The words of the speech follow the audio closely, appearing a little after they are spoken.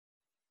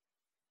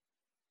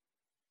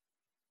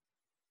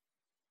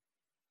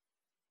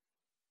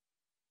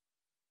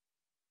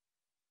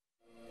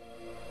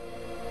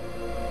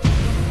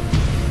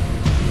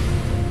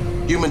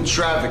human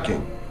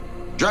trafficking.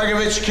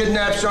 Dragovich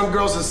kidnaps young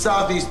girls in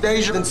Southeast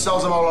Asia and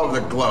sells them all over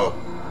the globe.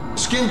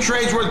 Skin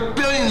trade's worth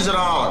billions of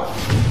dollars.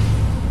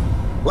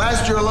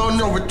 Last year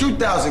alone, over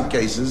 2,000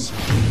 cases,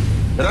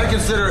 and I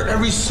consider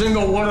every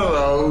single one of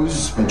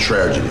those a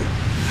tragedy.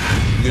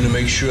 You're gonna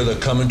make sure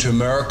that coming to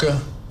America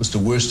was the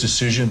worst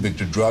decision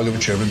Viktor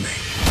Dragovich ever made.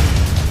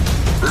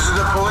 This is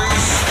the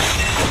police.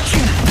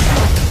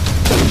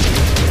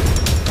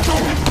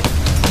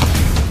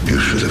 You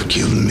should have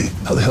killed me.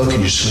 How the hell can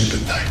you sleep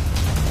at night?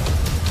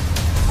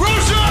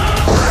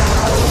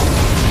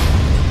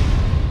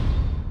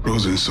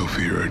 Rosa and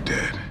Sophia are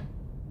dead.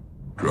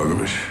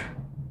 Dragovich?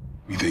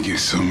 We think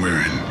he's somewhere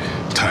in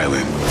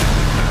Thailand.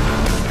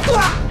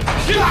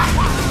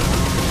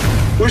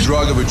 Where's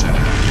Dragovich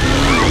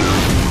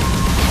at?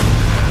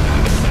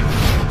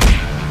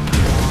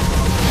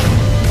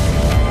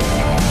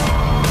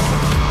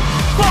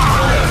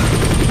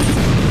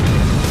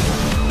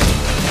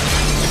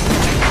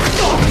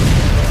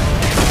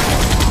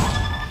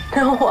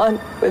 No one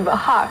with a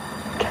heart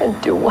can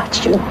do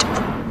what you do.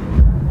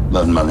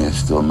 Blood money is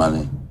still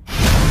money.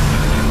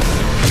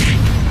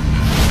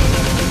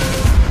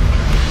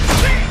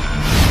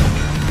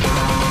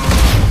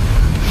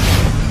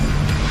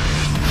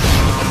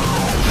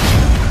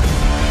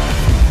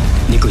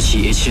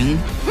 Negotiation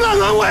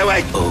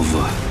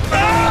over.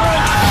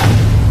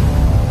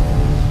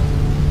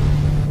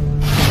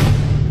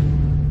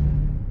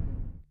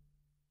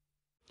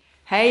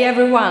 Hey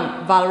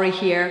everyone, Valerie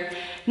here.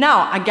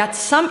 Now, I got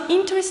some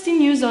interesting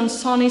news on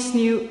Sony's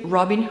new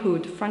Robin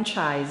Hood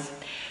franchise.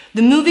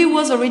 The movie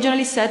was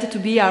originally said to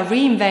be a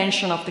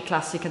reinvention of the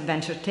classic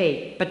adventure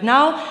tale, but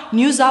now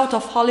news out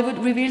of Hollywood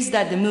reveals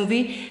that the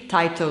movie,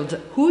 titled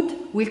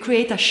Hood, will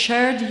create a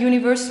shared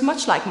universe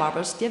much like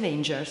Marvel's The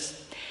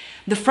Avengers.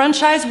 The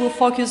franchise will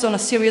focus on a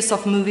series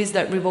of movies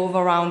that revolve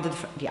around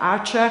the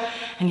Archer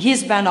and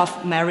his band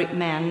of married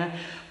men,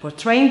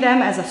 portraying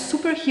them as a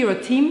superhero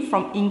team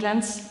from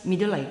England's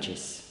Middle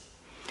Ages.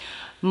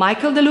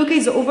 Michael De Luca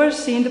is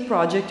overseeing the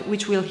project,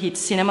 which will hit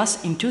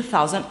cinemas in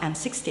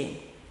 2016.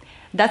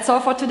 That's all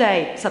for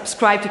today.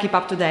 Subscribe to keep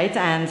up to date,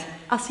 and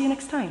I'll see you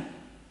next time.